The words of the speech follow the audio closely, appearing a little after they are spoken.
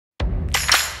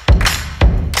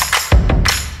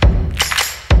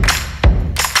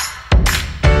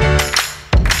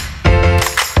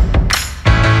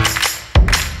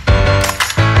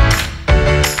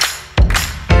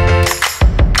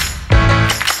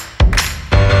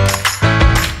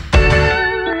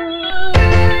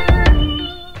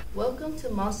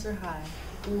Monster High,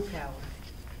 Ghoul Power.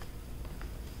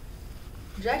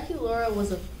 Draculaura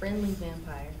was a friendly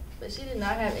vampire, but she did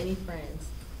not have any friends.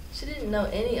 She didn't know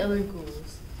any other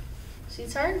ghouls. She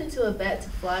turned into a bat to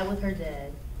fly with her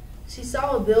dad. She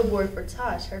saw a billboard for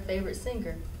Tosh, her favorite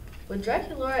singer. Would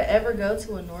Draculaura ever go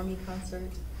to a normie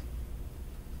concert?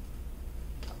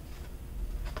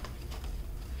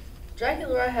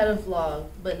 Draculaura had a vlog,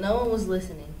 but no one was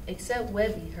listening, except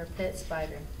Webby, her pet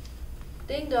spider.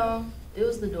 Ding dong, it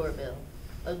was the doorbell.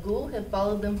 A ghoul had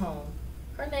followed them home.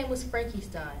 Her name was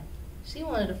Frankenstein. She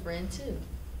wanted a friend too.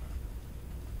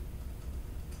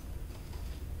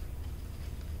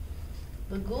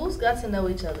 The ghouls got to know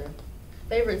each other.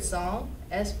 Favorite song?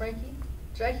 Asked Frankie.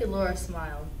 Draculaura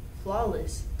smiled.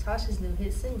 Flawless, Tasha's new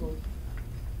hit single.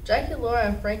 Draculaura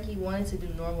and Frankie wanted to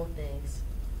do normal things.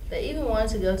 They even wanted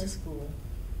to go to school.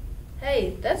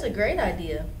 Hey, that's a great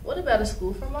idea. What about a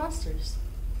school for monsters?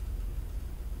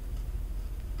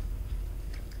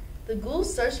 The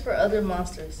ghouls searched for other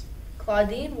monsters.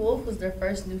 Claudine Wolfe was their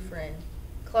first new friend.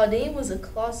 Claudine was a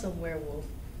clawsome werewolf.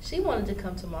 She wanted to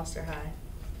come to Monster High.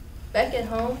 Back at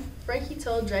home, Frankie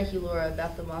told Draculaura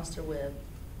about the monster web.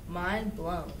 Mind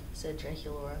blown, said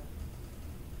Draculaura.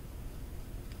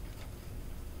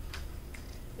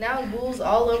 Now ghouls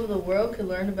all over the world could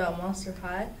learn about Monster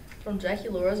High from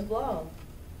Draculaura's blog.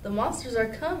 The monsters are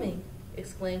coming,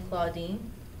 exclaimed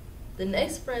Claudine. The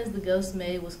next friends the ghost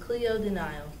made was Cleo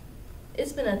Denial.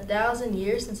 It's been 1,000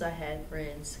 years since I had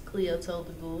friends, Cleo told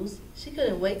the ghouls. She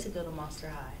couldn't wait to go to Monster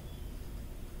High.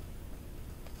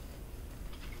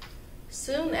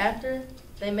 Soon after,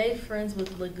 they made friends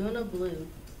with Laguna Blue.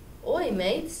 Oi,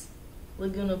 mates!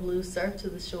 Laguna Blue surfed to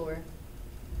the shore.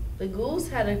 The ghouls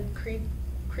had a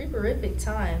creeperific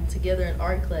time together in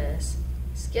art class.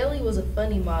 Skelly was a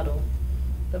funny model.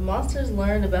 The monsters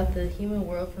learned about the human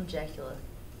world from Dracula.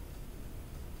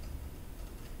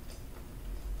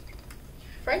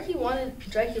 Frankie wanted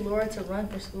Draculaura to run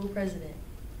for school president.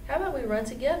 How about we run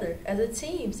together, as a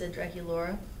team, said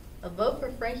Draculaura. A vote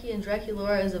for Frankie and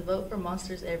Draculaura is a vote for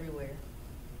monsters everywhere.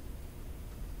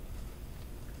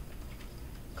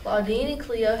 Claudine and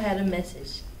Cleo had a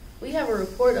message. We have a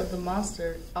report of the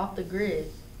monster off the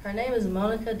grid. Her name is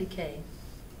Monica Decay.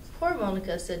 Poor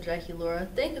Monica, said Draculaura.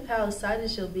 Think of how excited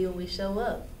she'll be when we show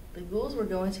up. The ghouls were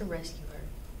going to rescue her.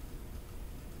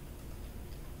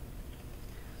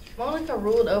 Monica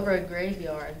ruled over a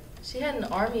graveyard. She had an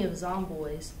army of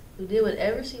zomboids who did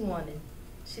whatever she wanted.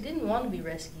 She didn't want to be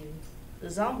rescued. The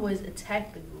zomboids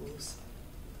attacked the ghouls.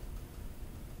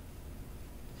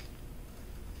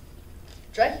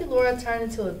 Draculaura turned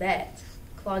into a bat.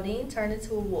 Claudine turned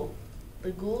into a wolf.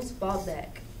 The ghouls fought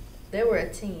back. They were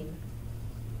a team.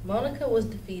 Monica was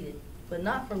defeated, but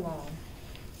not for long.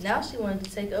 Now she wanted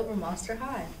to take over Monster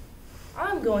High.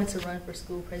 I'm going to run for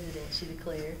school president, she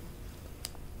declared.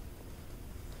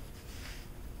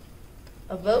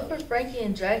 A vote for Frankie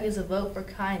and Drac is a vote for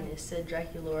kindness, said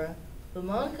Draculaura, but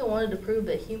Monica wanted to prove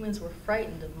that humans were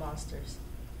frightened of monsters.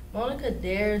 Monica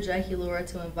dared Draculaura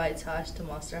to invite Tosh to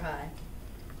Monster High.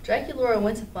 Draculaura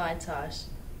went to find Tosh,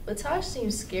 but Tosh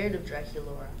seemed scared of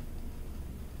Draculaura.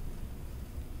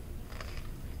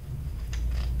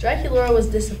 Draculaura was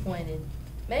disappointed.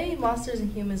 Maybe monsters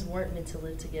and humans weren't meant to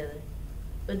live together.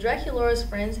 But Draculaura's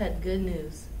friends had good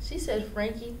news. She said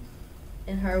Frankie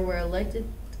and her were elected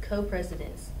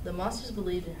co-presidents. The monsters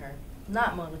believed in her,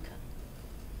 not Monica.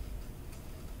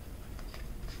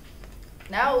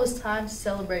 Now it was time to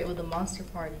celebrate with a monster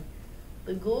party.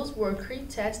 The ghouls wore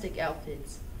creep-tastic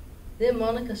outfits. Then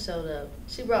Monica showed up.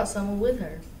 She brought someone with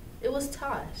her. It was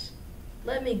Tosh.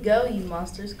 Let me go, you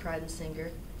monsters, cried the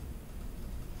singer.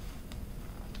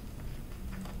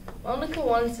 Monica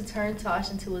wanted to turn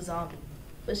Tosh into a zombie,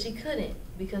 but she couldn't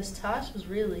because Tosh was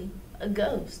really a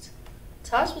ghost.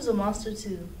 Tosh was a monster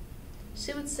too.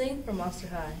 She would sing for Monster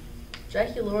High.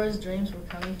 Draculaura's dreams were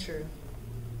coming true.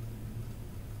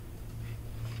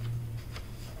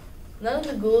 None of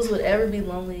the ghouls would ever be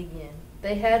lonely again.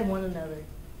 They had one another.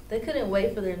 They couldn't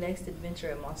wait for their next adventure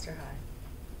at Monster High.